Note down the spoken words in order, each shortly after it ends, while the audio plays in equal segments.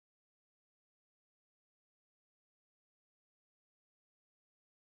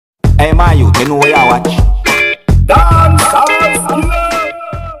Hey my youth, you know where you watch? Dancehall.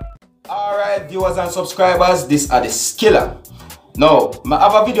 Alright viewers and subscribers, this are the Skilla. Now, I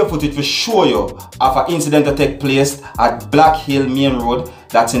have a video footage to show you of an incident that took place at Black Hill Main Road,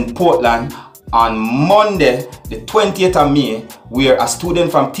 that's in Portland, on Monday, the 20th of May, where a student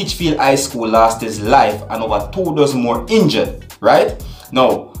from Titchfield High School lost his life and over 2 dozen more injured, right?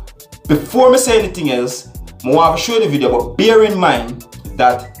 Now, before I say anything else, I want to show you the video, but bear in mind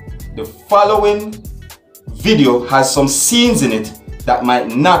that the following video has some scenes in it that might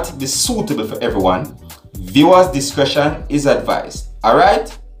not be suitable for everyone. Viewers' discretion is advised.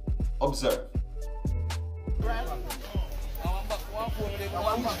 Alright? Observe.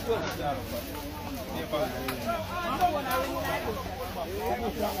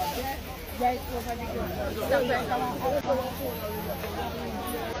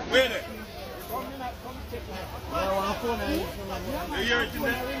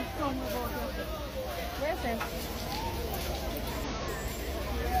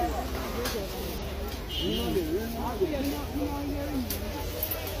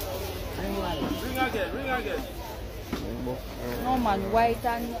 Ring again. No man, white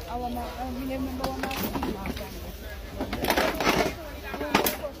and our man, you remember one man?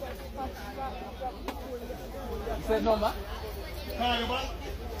 Say no man?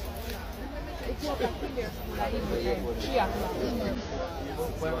 It's not a clear.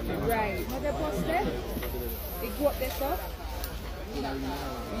 Right. Not the post there? It go up there stuff?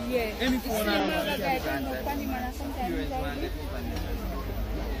 Yeah. Any phone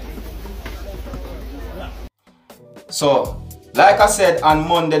So, like I said, on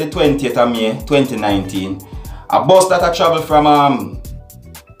Monday the 20th of May 2019, a bus that had traveled from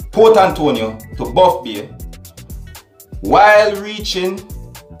Port Antonio to Buff Bay, while reaching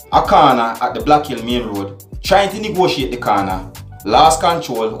a corner at the Black Hill Main Road, trying to negotiate the corner, lost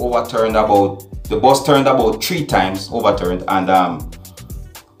control, the bus turned about 3 times, overturned, and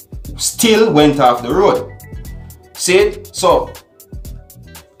still went off the road. See it? So,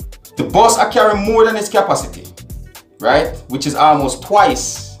 the bus are carrying more than its capacity, right? Which is almost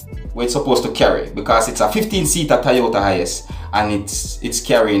twice what it's supposed to carry, because it's a 15-seater Toyota Hiace and it's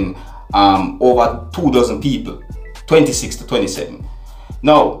carrying over 2 dozen people, 26 to 27.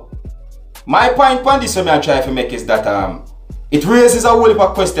 Now, my point on this I try to make is that it raises a whole heap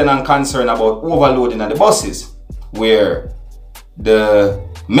of question and concern about overloading of the buses, where the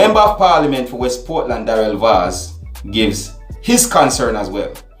Member of Parliament for West Portland, Darrell Vaz, gives his concern as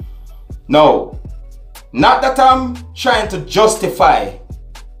well. Now, not that I'm trying to justify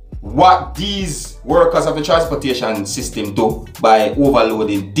what these workers of the transportation system do by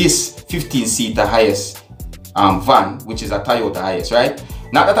overloading this 15-seater Hiace van, which is a Toyota Hiace, right?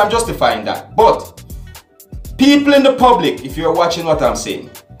 Not that I'm justifying that, but people in the public, if you're watching what I'm saying,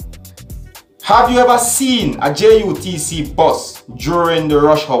 have you ever seen a JUTC bus during the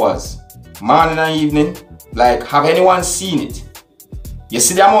rush hours, morning and evening? Like, have anyone seen it? You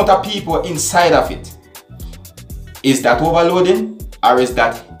see the amount of people inside of it. Is that overloading, or is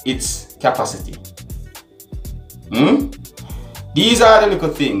that its capacity? These are the little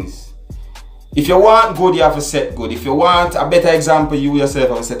things. If you want good, you have to set good. If you want a better example, you yourself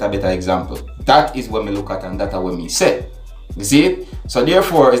have to set a better example. That is what me look at, and that's what me say. You see it? So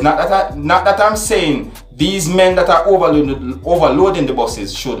therefore, it's not that I'm saying these men that are overloading the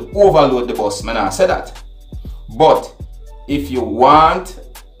buses should overload the bus. Man, I say that. But if you want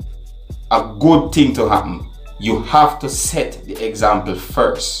a good thing to happen, you have to set the example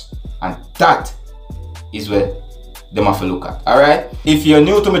first, and that is where they have to look at. Alright? If you're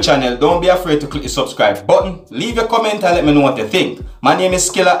new to my channel, don't be afraid to click the subscribe button. Leave a comment and let me know what you think. My name is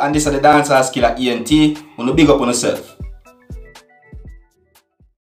Skilla, and this is the Dancehall Skilla ENT. Wanna big up on yourself.